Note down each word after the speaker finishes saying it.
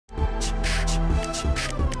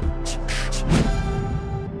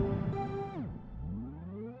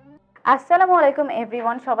আসসালামু আলাইকুম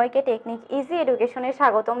এভরিওয়ান, সবাইকে টেকনিক ইজি এডুকেশনে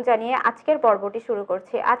স্বাগতম জানিয়ে আজকের পর্বটি শুরু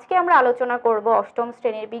করছি। আজকে আমরা আলোচনা করব অষ্টম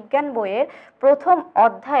শ্রেণীর বিজ্ঞান বইয়ের প্রথম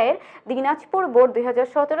অধ্যায়ের দিনাজপুর বোর্ড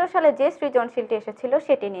 2017 সালে যে সৃজনশীলটি এসেছিল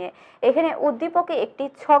সেটি নিয়ে। এখানে উদ্দীপকে একটি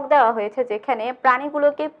ছক দেওয়া হয়েছে যেখানে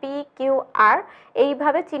প্রাণীগুলোকে পি কিউ আর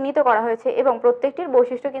এইভাবে চিহ্নিত করা হয়েছে এবং প্রত্যেকটির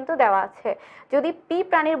বৈশিষ্ট্য কিন্তু দেওয়া আছে। যদি পি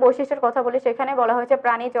প্রাণীর বৈশিষ্ট্যের কথা বলি, সেখানে বলা হয়েছে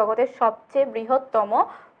প্রাণী জগতের সবচেয়ে বৃহত্তম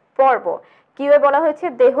পর্ব। কিউএ বলা হয়েছে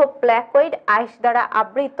দেহ প্ল্যাকয়েড আইস দ্বারা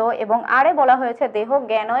আবৃত এবং আরে বলা হয়েছে দেহ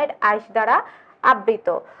গ্যানয়েড আইস দ্বারা আবৃত।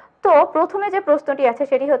 তো প্রথমে যে প্রশ্নটি আছে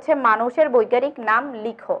সেটি হচ্ছে মানুষের বৈজ্ঞানিক নাম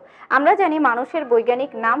লিখো। আমরা জানি মানুষের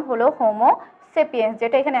বৈজ্ঞানিক নাম হলো হোমো সেপিয়েন্স,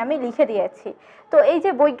 যেটা এখানে আমি লিখে দিয়েছি। তো এই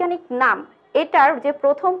যে বৈজ্ঞানিক নাম, এটার যে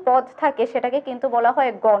প্রথম পদ থাকে সেটাকে কিন্তু বলা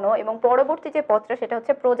হয় গণ এবং পরবর্তী যে পদটা সেটা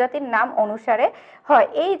হচ্ছে প্রজাতির নাম অনুসারে হয়।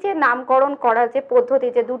 এই যে নামকরণ করার যে পদ্ধতি,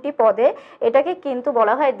 যে দুটি পদে, এটাকে কিন্তু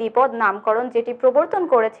বলা হয় দ্বিপদ নামকরণ, যেটি প্রবর্তন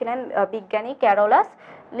করেছিলেন বিজ্ঞানী ক্যারোলাস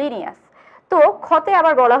লিনিয়াস। তো খতে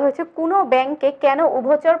আবার বলা হয়েছে কোনো ব্যাঙকে কেন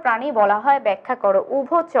উভচর প্রাণী বলা হয় ব্যাখ্যা করো।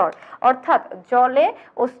 উভচর অর্থাৎ জলে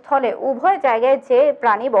ও স্থলে উভয় জায়গায় যে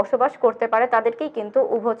প্রাণী বসবাস করতে পারে তাদেরকেই কিন্তু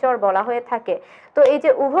উভচর বলা হয়ে থাকে। তো এই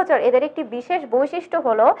যে উভচর, এদের একটি বিশেষ বৈশিষ্ট্য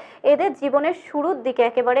হলো এদের জীবনের শুরুর দিকে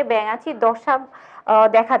একেবারে ব্যাঙাচি দশা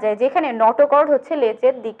দেখা যায়, যেখানে নটোকর্ড হচ্ছে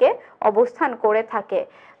লেজের দিকে অবস্থান করে থাকে।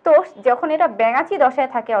 তো যখন এরা ব্যাঙাচি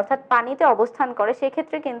দশায় থাকে অর্থাৎ পানিতে অবস্থান করে,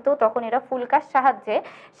 সেক্ষেত্রে কিন্তু তখন এরা ফুলকার সাহায্যে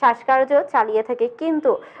শ্বাসকার্য চালিয়ে থাকে।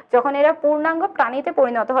 কিন্তু যখন এরা পূর্ণাঙ্গ প্রাণীতে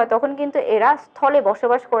পরিণত হয় তখন কিন্তু এরা স্থলে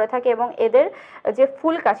বসবাস করে থাকে এবং এদের যে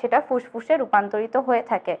ফুলকা সেটা ফুসফুসে রূপান্তরিত হয়ে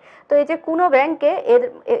থাকে। তো এই যে কোনো ব্যাঙকে এর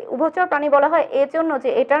উভচর প্রাণী বলা হয় এজন্য যে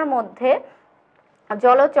এটার মধ্যে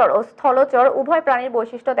জলচর ও স্থলচর উভয় প্রাণীর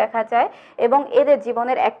বৈশিষ্ট্য দেখা যায় এবং এদের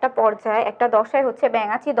জীবনের একটা পর্যায়ে, একটা দশায় হচ্ছে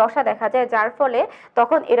ব্যাঙাচি দশা দেখা যায়, যার ফলে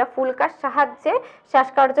তখন এরা ফুলকার সাহায্যে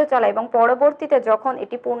শ্বাসকার্য চালায় এবং পরবর্তীতে যখন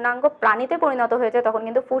এটি পূর্ণাঙ্গ প্রাণীতে পরিণত হয়ে যায় তখন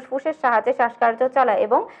কিন্তু ফুসফুসের সাহায্যে শ্বাসকার্য চালায়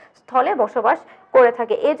এবং স্থলে বসবাস করে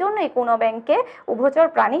থাকে। এজন্যই কোনো ব্যাঙকে উভচর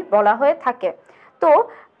প্রাণী বলা হয়ে থাকে। তো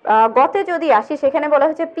গতে যদি আসি, সেখানে বলা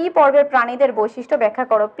হয়েছে পি পর্বের প্রাণীদের বৈশিষ্ট্য ব্যাখ্যা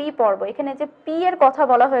করো। পি পর্ব, এখানে যে পি এর কথা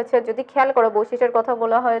বলা হয়েছে, যদি খেয়াল করো বৈশিষ্ট্যের কথা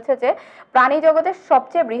বলা হয়েছে যে প্রাণী জগতের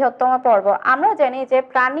সবচেয়ে বৃহত্তম পর্ব। আমরা জানি যে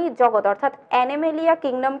প্রাণী জগৎ অর্থাৎ অ্যানিমেলিয়া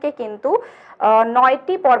কিংডমকে কিন্তু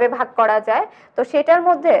 9টি পর্বে ভাগ করা যায়। তো সেটার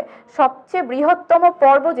মধ্যে সবচেয়ে বৃহত্তম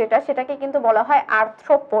পর্ব যেটা, সেটাকে কিন্তু বলা হয়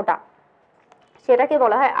আর্থ্রোপোডা। সেটাকে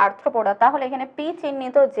বলা হয় আর্থ্রোপোডা। তাহলে এখানে পি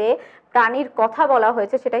চিহ্নিত যে প্রাণীর কথা বলা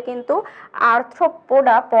হয়েছে সেটা কিন্তু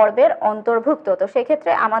আর্থ্রোপোডা পর্বের অন্তর্ভুক্ত। তো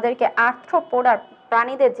সেক্ষেত্রে আমাদেরকে আর্থ্রোপোডার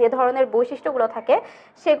প্রাণীদের যে ধরনের বৈশিষ্ট্যগুলো থাকে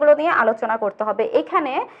সেগুলো নিয়ে আলোচনা করতে হবে।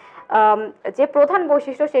 এখানে যে প্রধান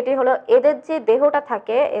বৈশিষ্ট্য সেটি হলো এদের যে দেহটা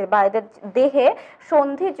থাকে বা এদের দেহে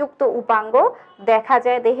সন্ধিযুক্ত উপাঙ্গ দেখা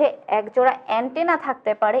যায়, দেহে একজোড়া অ্যান্টেনা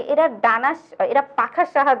থাকতে পারে, এরা পাখার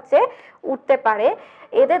সাহায্যে উঠতে পারে,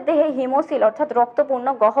 এদের দেহে হিমোসিল অর্থাৎ রক্তপূর্ণ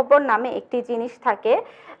গহ্বর নামে একটি জিনিস থাকে।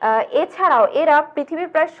 এছাড়াও এরা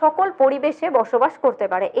পৃথিবীর প্রায় সকল পরিবেশে বসবাস করতে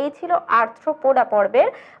পারে। এই ছিল আর্থ্রোপোডা পর্বের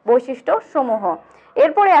বৈশিষ্ট্য সমূহ।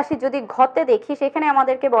 এরপরে আসি, যদি ঘতে দেখি, সেখানে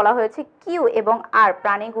আমাদেরকে বলা হয়েছে কিউ এবং আর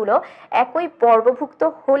প্রাণীগুলো একই পর্বভুক্ত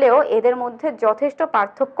হলেও এদের মধ্যে যথেষ্ট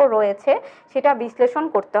পার্থক্য রয়েছে, সেটা বিশ্লেষণ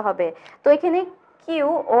করতে হবে। তো এখানে কিউ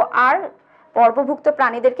ও আর পর্বভুক্ত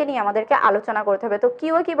প্রাণীদেরকে নিয়ে আমাদেরকে আলোচনা করতে হবে। তো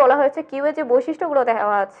কিউএ কি বলা হয়েছে, কিউএ যে বৈশিষ্ট্যগুলো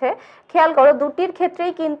দেওয়া আছে, খেয়াল করো দুটির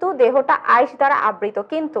ক্ষেত্রেই কিন্তু দেহটা আইস দ্বারা আবৃত,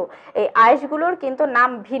 কিন্তু এই আইসগুলোর কিন্তু নাম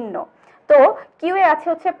ভিন্ন। তো কিউএ আছে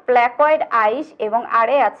হচ্ছে প্ল্যাকয়েড আইস এবং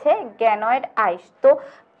আরে আছে গ্যানয়েড আইস। তো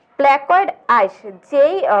প্ল্যাকয়েড আইস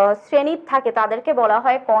যেই শ্রেণীর থাকে তাদেরকে বলা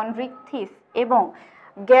হয় কনড্রিকথিস এবং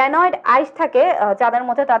গ্যানয়েড আইস থাকে যাদের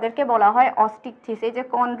মধ্যে তাদেরকে বলা হয় অস্টিকথিস। এই যে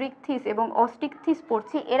কনড্রিকথিস এবং অস্টিকথিস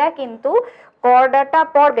পড়ছি, এরা কিন্তু কর্ডাটা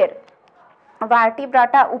পর্বের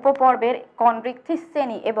ভার্টিব্রাটা উপপর্বের কনড্রিকথিস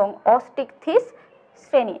শ্রেণী এবং অস্টিকথিস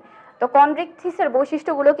শ্রেণী। তো কনড্রিকথিসের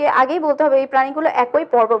বৈশিষ্ট্যগুলোকে আগেই বলতে হবে, এই প্রাণীগুলো একই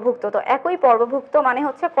পর্বভুক্ত। তো একই পর্বভুক্ত মানে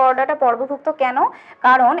হচ্ছে কর্ডাটা পর্বভুক্ত কেন,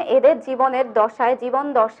 কারণ এদের জীবন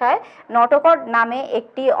দশায় নটোকর্ড নামে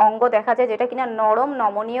একটি অঙ্গ দেখা যায় যেটা কিনা নরম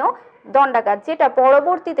নমনীয় দণ্ডাকার, যেটা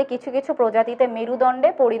পরবর্তীতে কিছু কিছু প্রজাতিতে মেরুদণ্ডে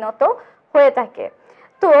পরিণত হয়ে থাকে।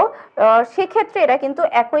 তো সেক্ষেত্রে এরা কিন্তু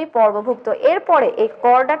একই পর্বভুক্ত। এরপরে এই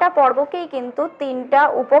কর্ডাটা পর্বকেই কিন্তু 3টা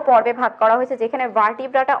উপপর্বে ভাগ করা হয়েছে, যেখানে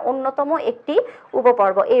ভার্টিব্রাটা অন্যতম একটি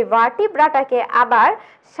উপপর্ব। এই ভার্টিব্রাটাকে আবার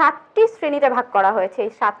 7টি শ্রেণীতে ভাগ করা হয়েছে।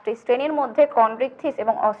 এই 7টি শ্রেণীর মধ্যে কনড্রিকথিস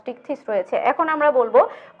এবং অস্টিকথিস রয়েছে। এখন আমরা বলবো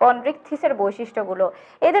কনড্রিকথিসের বৈশিষ্ট্যগুলো।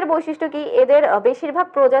 এদের বৈশিষ্ট্য কি, এদের বেশিরভাগ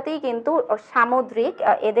প্রজাতিই কিন্তু সামুদ্রিক।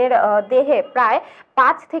 এদের দেহে প্রায়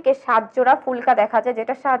 5 থেকে 7 জোড়া ফুলকা দেখা যায়,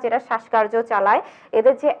 যেটা সাহায্যে এরা শ্বাসকার্য চালায়। এদের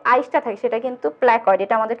যে আইসটা থাকে সেটা কিন্তু প্ল্যাকয়েড,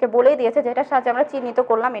 এটা আমাদেরকে বলেই দিয়েছে, যেটা সাহায্যে আমরা চিহ্নিত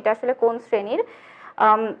করলাম এটা আসলে কোন শ্রেণীর।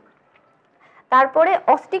 তারপরে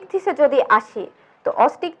অস্টিকথিসে যদি আসি, তো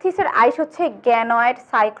অস্টিকথিসের আইস হচ্ছে গ্যানয়েড,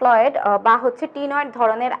 সাইক্লয়েড বা হচ্ছে টিনয়েড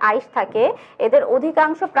ধরনের আইস থাকে। এদের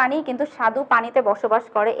অধিকাংশ প্রাণী কিন্তু স্বাদু পানিতে বসবাস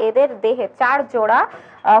করে। এদের দেহে 4 জোড়া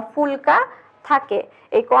ফুলকা থাকে।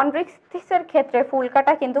 এই কনভেক্সথিসের ক্ষেত্রে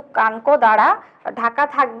ফুলকাটা কিন্তু কানকো দ্বারা ঢাকা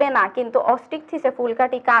থাকবে না, কিন্তু অস্টিকথিসে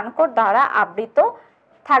ফুলকাটি কানকোর দ্বারা আবৃত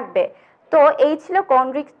থাকবে। তো এই ছিল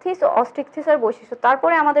কনভেক্সথিস ও অস্টিকথিসের বৈশিষ্ট্য।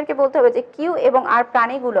 তারপরে আমাদেরকে বলতে হবে যে কিউ এবং আর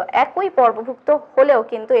প্রাণীগুলো একই পর্বভুক্ত হলেও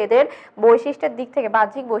কিন্তু এদের বৈশিষ্ট্যের দিক থেকে,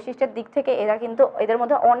 বাহ্যিক বৈশিষ্ট্যের দিক থেকে এরা কিন্তু এদের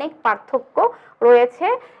মধ্যে অনেক পার্থক্য রয়েছে।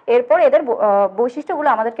 এরপর এদের বৈশিষ্ট্যগুলো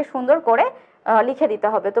আমাদেরকে সুন্দর করে লিখে দিতে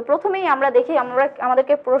হবে। তো প্রথমেই আমরা দেখি,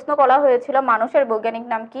 আমাদেরকে প্রশ্ন করা হয়েছিল মানুষের বৈজ্ঞানিক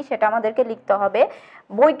নাম কি, সেটা আমাদেরকে লিখতে হবে।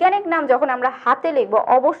 বৈজ্ঞানিক নাম যখন আমরা হাতে লিখব,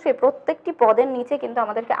 অবশ্যই প্রত্যেকটি পদের নিচে কিন্তু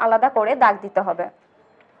আমাদেরকে আলাদা করে দাগ দিতে হবে।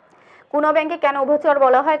 কুনব্যাঙকে কেন উভচর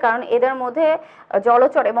বলা হয়? কারণ এদের মধ্যে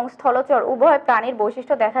জলচর এবং স্থলচর উভয় প্রাণীর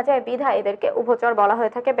বৈশিষ্ট্য দেখা যায়, বিধায় এদেরকে উভচর বলা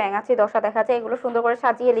হয়ে থাকে। ব্যাঙাচি দশা দেখা যায়, এগুলো সুন্দর করে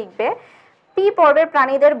সাজিয়ে লিখবে। পি পর্বের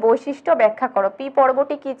প্রাণীদের বৈশিষ্ট্য ব্যাখ্যা করো। পি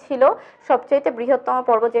পর্বটি কি ছিল? সবচেয়ে বৃহত্তম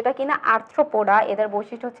পর্ব, যেটা কিনা আর্থ্রোপোডা। এদের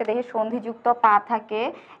বৈশিষ্ট্য হচ্ছে দেহে সন্ধিযুক্ত পা থাকে,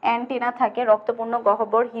 অ্যান্টিনা থাকে, রক্তপূর্ণ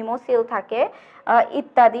গহ্বর, হিমোসিল থাকে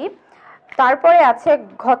ইত্যাদি। তারপরে আছে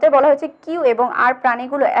ঘতে বলা হয়েছে কিউ এবং আর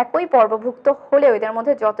প্রাণীগুলো একই পর্বভুক্ত হলেও এদের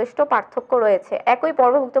মধ্যে যথেষ্ট পার্থক্য রয়েছে। একই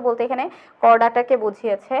পর্বভুক্ত বলতে এখানে করডাটাকে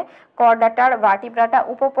বুঝিয়েছে। করডাটার ভার্টিব্রাটা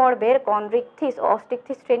উপপর্বের কনভেক্সথিস ও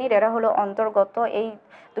অস্টিকথিস শ্রেণীর এরা হলো অন্তর্গত। এই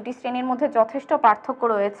দুটি শ্রেণীর মধ্যে যথেষ্ট পার্থক্য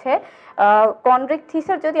রয়েছে।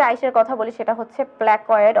 কনভেক্সথিসের যদি আইসের কথা বলি, সেটা হচ্ছে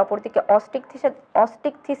প্ল্যাকয়েড। অপরদিকে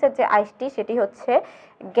অস্টিকথিসের যে আইসটি সেটি হচ্ছে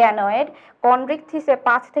গ্যানয়েড। কনভেক্সথিসে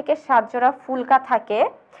 5 থেকে 7 জোড়া ফুলকা থাকে,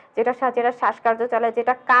 যেটা শ্বাসকার্য চালায়,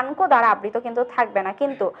 যেটা কানকো দ্বারা আবৃত কিন্তু থাকবে না।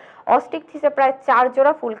 কিন্তু অস্টিকথিসে প্রায় 4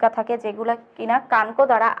 জোড়া ফুলকা থাকে, যেগুলো কিনা কানকো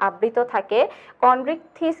দ্বারা আবৃত থাকে।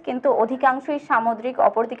 কনভেক্সথিস কিন্তু অধিকাংশই সামুদ্রিক,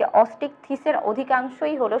 অপরদিকে অস্টিকথিসের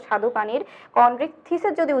অধিকাংশই হলো স্বাদু পানির।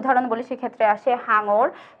 কনভেক্সথিসের যদি উদাহরণ বলি, সেক্ষেত্রে আসে হাঙর।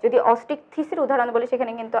 যদি অস্টিকথিসের উদাহরণ বলি,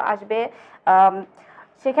 সেখানে কিন্তু আসবে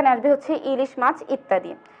হচ্ছে ইলিশ মাছ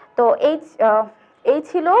ইত্যাদি। তো এই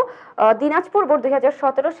ছিল দিনাজপুর বোর্ড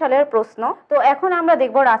 2017 সালের প্রশ্ন। তো এখন আমরা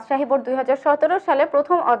দেখব রাজশাহী বোর্ড 2017 সালে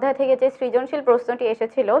প্রথম অধ্যায় থেকে যে সৃজনশীল প্রশ্নটি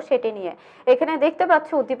এসেছিল সেটি নিয়ে। এখানে দেখতে পাচ্ছ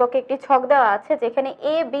উদ্দীপকে একটি ছক দেওয়া আছে, যেখানে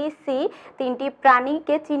এ বি সি 3টি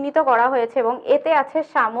প্রাণীকে চিহ্নিত করা হয়েছে এবং এতে আছে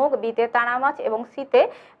শামুক, বিতে তারা মাছ এবং সিতে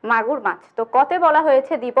মাগুর মাছ। তো কতে বলা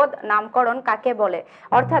হয়েছে দ্বিপদ নামকরণ কাকে বলে?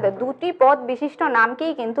 অর্থাৎ দুটি পদ বিশিষ্ট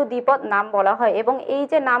নামকেই কিন্তু দ্বিপদ নাম বলা হয়। এবং এই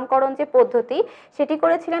যে নামকরণ যে পদ্ধতি, সেটি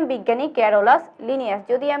করেছিলেন বিজ্ঞানী ক্যারোলাস লিনিয়াস।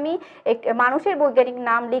 যদি আমি মানুষের বৈজ্ঞানিক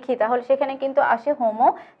নাম লিখি, তাহলে সেখানে কিন্তু আসে হোমো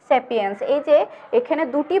স্যাপিয়েন্স। এই যে এখানে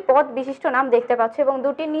দুটি পদ বিশিষ্ট নাম দেখতে পাচ্ছ এবং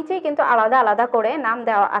দুটির নিচেই কিন্তু আলাদা আলাদা করে নাম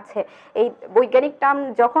দেওয়া আছে। এই বৈজ্ঞানিক নাম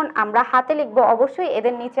যখন আমরা হাতে লিখব, অবশ্যই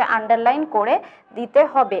এদের নিচে আন্ডারলাইন করে দিতে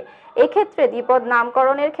হবে। এক্ষেত্রে দ্বিপদ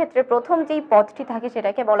নামকরণের ক্ষেত্রে প্রথম যেই পদটি থাকে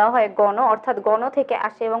সেটাকে বলা হয় গণ, অর্থাৎ গণ থেকে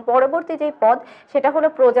আসে, এবং পরবর্তী যেই পদ সেটা হলো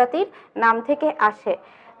প্রজাতির নাম থেকে আসে।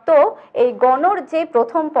 তো এই গণর যে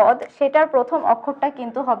প্রথম পদ, সেটার প্রথম অক্ষরটা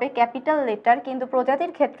কিন্তু হবে ক্যাপিটাল লেটার, কিন্তু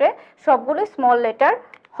প্রজাতির ক্ষেত্রে সবগুলো স্মল লেটার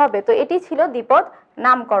হবে। তো এটি ছিল দ্বিপদ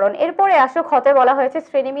নামকরণ। এরপরে আসো খতে বলা হয়েছে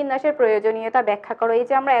শ্রেণীবিন্যাসের প্রয়োজনীয়তা ব্যাখ্যা করো। এই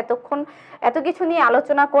যে আমরা এতক্ষণ এত কিছু নিয়ে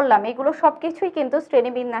আলোচনা করলাম, এগুলো সবকিছুই কিন্তু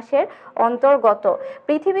শ্রেণীবিন্যাসের অন্তর্গত।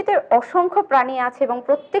 পৃথিবীতে অসংখ্য প্রাণী আছে এবং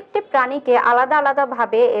প্রত্যেকটি প্রাণীকে আলাদা আলাদা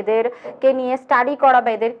ভাবে এদেরকে নিয়ে স্টাডি করা বা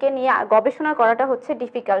এদেরকে নিয়ে গবেষণা করাটা হচ্ছে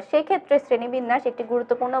ডিফিকাল্ট। সেক্ষেত্রে শ্রেণীবিন্যাস একটি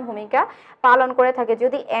গুরুত্বপূর্ণ ভূমিকা পালন করে থাকে।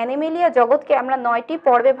 যদি অ্যানিমেলিয়া জগৎকে আমরা 9টি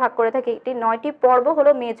পর্বে ভাগ করে থাকি, একটি 9টি পর্ব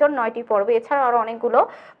হলো মেজর 9টি পর্ব, এছাড়াও আরো অনেকগুলো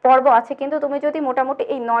পর্ব আছে। কিন্তু তুমি যদি মোটামুটি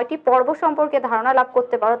এই 9টি পর্ব সম্পর্কে ধারণা লাভ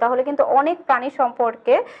করতে পারো, তাহলে কিন্তু অনেক প্রাণী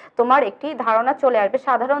সম্পর্কে তোমার একটি ধারণা চলে আসবে,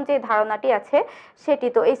 সাধারণ যে ধারণাটি আছে সেটি।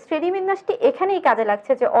 তো এই শ্রেণীবিন্যাসটি এখানেই কাজে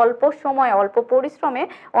লাগছে যে অল্প সময় অল্প পরিশ্রমে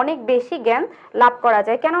অনেক বেশি জ্ঞান লাভ করা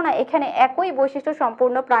যায়। কেননা এখানে একই বৈশিষ্ট্য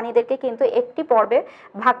সম্পূর্ণ প্রাণীদেরকে কিন্তু একটি পর্বে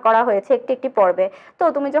ভাগ করা হয়েছে, একটি পর্বে। তো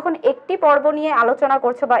তুমি যখন একটি পর্ব নিয়ে আলোচনা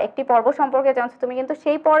করছো বা একটি পর্ব সম্পর্কে জানছো, তুমি কিন্তু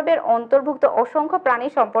সেই পর্বের অন্তর্ভুক্ত অসংখ্য প্রাণী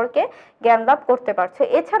সম্পর্কে জ্ঞান লাভ করতে পারছো।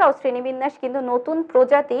 এছাড়াও শ্রেণীবিন্যাস কিন্তু নতুন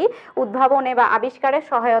প্রজাতি উদ্ভাবনে বা আবিষ্কারে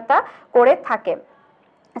সহায়তা করে থাকে।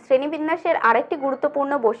 শ্রেণীবিন্যাসের আরেকটি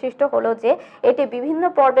গুরুত্বপূর্ণ বৈশিষ্ট্য হলো যে এটি বিভিন্ন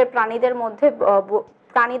পর্বের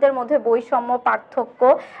প্রাণীদের মধ্যে বৈষম্য, পার্থক্য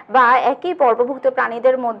বা একই পর্বভুক্ত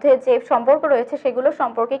প্রাণীদের মধ্যে যে সম্পর্ক রয়েছে সেগুলো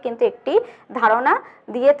সম্পর্কে কিন্তু একটি ধারণা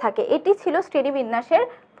দিয়ে থাকে। এটি ছিল শ্রেণীবিন্যাসের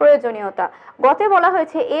প্রয়োজনীয়তা। গতে বলা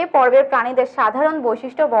হয়েছে এ পর্বের প্রাণীদের সাধারণ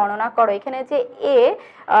বৈশিষ্ট্য বর্ণনা করো। এখানে যে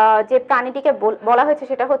যে প্রাণীটিকে বলা হয়েছে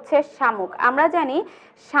সেটা হচ্ছে শামুক। আমরা জানি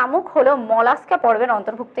শামুক হলো মলাস্কা পর্বের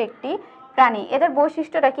অন্তর্ভুক্ত একটি প্রাণী। এদের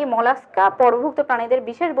বৈশিষ্ট্যটা কি? মলাস্কা পর্বভুক্ত প্রাণীদের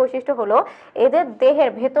বিশেষ বৈশিষ্ট্য হলো এদের দেহের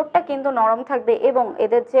ভেতরটা কিন্তু নরম থাকবে এবং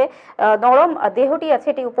এদের যে নরম দেহটি আছে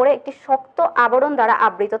এটি উপরে একটি শক্ত আবরণ দ্বারা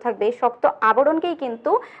আবৃত থাকবে। এই শক্ত আবরণকেই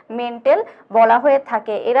কিন্তু মেন্টেল বলা হয়ে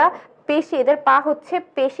থাকে। এরা পেশি, এদের পা হচ্ছে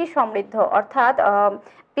পেশি সমৃদ্ধ, অর্থাৎ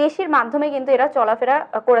পেশির মাধ্যমে কিন্তু এরা চলাফেরা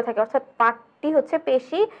করে থাকে, অর্থাৎ পাটি হচ্ছে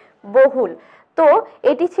পেশি বহুল। তো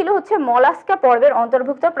এটি ছিল হচ্ছে মলাস্কা পর্বের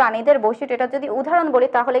অন্তর্ভুক্ত প্রাণীদের বৈশিষ্ট্য। এটা যদি উদাহরণ বলি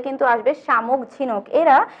তাহলে কিন্তু আসবে শামুক, ঝিনুক।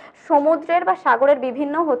 এরা সমুদ্রের বা সাগরের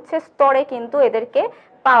বিভিন্ন হচ্ছে স্তরে কিন্তু এদেরকে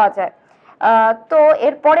পাওয়া যায়। তো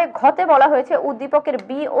এরপরে ঘতে বলা হয়েছে উদ্দীপকের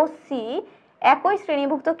বি ও সি একই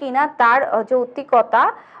শ্রেণীভুক্ত কিনা তার যৌক্তিকতা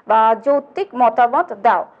বা যৌক্তিক মতামত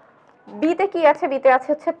দাও। বিতে কি আছে? বিতে আছে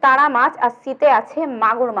হচ্ছে তারা মাছ, আর সিতে আছে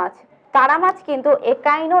মাগুর মাছ। তারা মাছ কিন্তু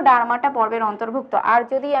একাইনোডার্মাটা পর্বের অন্তর্ভুক্ত। আর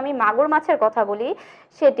যদি আমি মাগুর মাছের কথা বলি,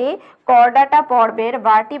 সেটি কর্ডাটা পর্বের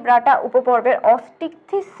ভার্টিব্রাটা উপপর্বের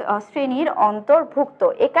অস্টিকথিস শ্রেণীর অন্তর্ভুক্ত।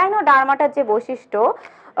 একাইনোডার্মাটার যে বৈশিষ্ট্য,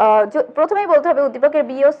 প্রথমেই বলতে হবে উদ্দীপকের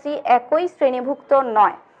বি ও সি একই শ্রেণীভুক্ত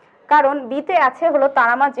নয়, কারণ বিতে আছে হলো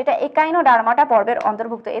তারা মাছ, যেটা একাইনোডার্মাটা পর্বের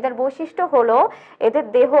অন্তর্ভুক্ত। এদের বৈশিষ্ট্য হলো এদের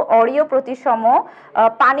দেহ অরীয় প্রতিসম,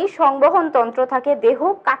 পানি সংবহন তন্ত্র থাকে, দেহ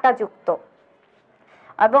কাঁটাযুক্ত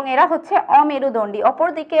এবং এরা হচ্ছে অমেরুদণ্ডী।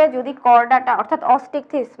 অপরদিকে যদি করডাটা অর্থাৎ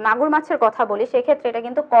অস্টিকথিস মাগুর মাছের কথা বলি, সেক্ষেত্রে এটা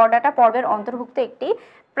কিন্তু করডাটা পর্বের অন্তর্ভুক্ত একটি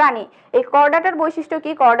প্রাণী। এই করডাটার বৈশিষ্ট্য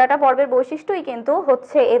কি? করডাটা পর্বের বৈশিষ্ট্যই কিন্তু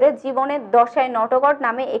হচ্ছে এদের জীবনের দশায় নটকট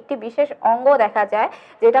নামে একটি বিশেষ অঙ্গ দেখা যায়,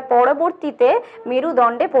 যেটা পরবর্তীতে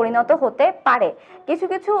মেরুদণ্ডে পরিণত হতে পারে। কিছু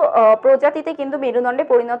কিছু প্রজাতিতে কিন্তু মেরুদণ্ডে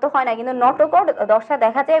পরিণত হয় না, কিন্তু নটকট দশা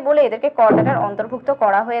দেখা যায় বলে এদেরকে করডাটার অন্তর্ভুক্ত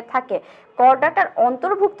করা হয়ে থাকে। করডাটার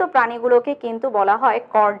অন্তর্ভুক্ত প্রাণীগুলোকে কিন্তু বলা হয়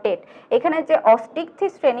করডেট। এখানে যে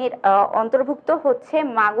অস্টিকথিস শ্রেণীর অন্তর্ভুক্ত হচ্ছে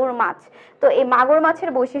মাগুর মাছ। তো এই মাগুর মাছের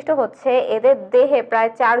বৈশিষ্ট্য হচ্ছে এদের দেহে প্রায়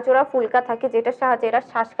 4 জোড়া ফুলকা থাকে, যেটার সাহায্যে এরা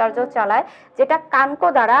শ্বাসকার্য চালায়, যেটা কানকো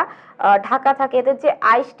দ্বারা ঢাকা থাকে। এদের যে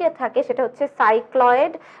আইসটি থাকে সেটা হচ্ছে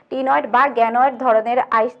সাইক্লয়েড, টিনয়েড বা গ্যানয়েড ধরনের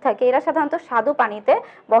আইস থাকে। এরা সাধারণত স্বাদু পানিতে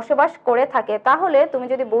বসবাস করে থাকে। তাহলে তুমি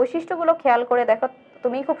যদি বৈশিষ্ট্যগুলো খেয়াল করে দেখো,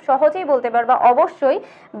 তুমি খুব সহজেই বলতে পারবা অবশ্যই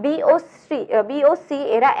বি ও সি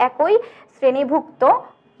এরা একই শ্রেণীভুক্ত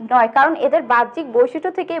নয়, কারণ এদের বাহ্যিক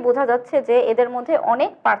বৈশিষ্ট্য থেকেই বোঝা যাচ্ছে যে এদের মধ্যে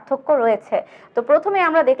অনেক পার্থক্য রয়েছে। তো প্রথমে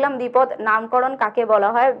আমরা দেখলাম দ্বিপদ নামকরণ কাকে বলা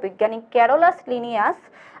হয়। বিজ্ঞানী ক্যারোলাস লিনিয়াস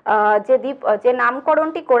যে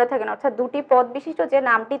নামকরণটি করে থাকেন, অর্থাৎ দুটি পদ বিশিষ্ট যে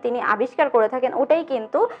নামটি তিনি আবিষ্কার করে থাকেন, ওটাই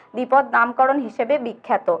কিন্তু দ্বিপদ নামকরণ হিসেবে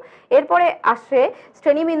বিখ্যাত। এরপরে আসে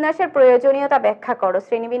শ্রেণীবিন্যাসের প্রয়োজনীয়তা ব্যাখ্যা করো।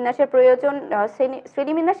 শ্রেণীবিন্যাস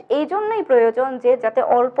এই জন্যই প্রয়োজন যে যাতে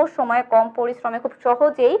অল্প সময়ে কম পরিশ্রমে খুব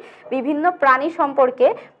সহজেই বিভিন্ন প্রাণী সম্পর্কে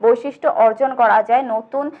বৈশিষ্ট্য অর্জন করা যায়,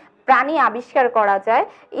 নতুন প্রাণী আবিষ্কার করা যায়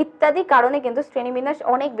ইত্যাদি কারণে কিন্তু শ্রেণীবিন্যাস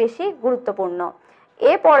অনেক বেশি গুরুত্বপূর্ণ।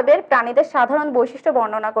 এ পর্বের প্রাণীদের সাধারণ বৈশিষ্ট্য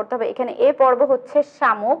বর্ণনা করতে হবে। এখানে এ পর্ব হচ্ছে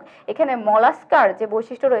শামুক, এখানে মলাস্কার যে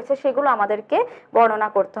বৈশিষ্ট্য রয়েছে সেগুলো আমাদেরকে বর্ণনা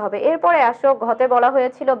করতে হবে। এরপরে আসো ঘতে বলা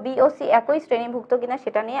হয়েছিল বি ও সি একই শ্রেণীভুক্ত কিনা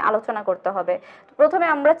সেটা নিয়ে আলোচনা করতে হবে। প্রথমে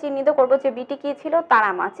আমরা চিহ্নিত করব যে বিটি কি ছিল?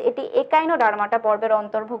 তারা মাছ, এটি একাইনোডার্মাটা পর্বের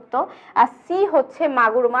অন্তর্ভুক্ত। আর সি হচ্ছে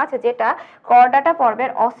মাগুর মাছ, যেটা করডাটা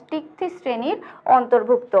পর্বের অস্টিকথিস শ্রেণীর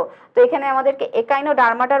অন্তর্ভুক্ত। তো এখানে আমাদেরকে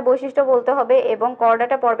একাইনোডার্মাটার বৈশিষ্ট্য বলতে হবে এবং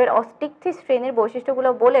করডাটা পর্বের অস্টিকথিস শ্রেণীর বৈশিষ্ট্য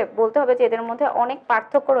বলতে হবে যে এদের মধ্যে অনেক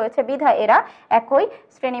পার্থক্য রয়েছে, বিধায় এরা একই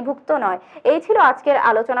শ্রেণীভুক্ত নয়। এই ছিল আজকের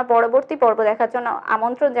আলোচনা। পরবর্তী পর্ব দেখার জন্য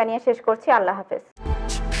আমন্ত্রণ জানিয়ে শেষ করছি। আল্লাহ হাফেজ।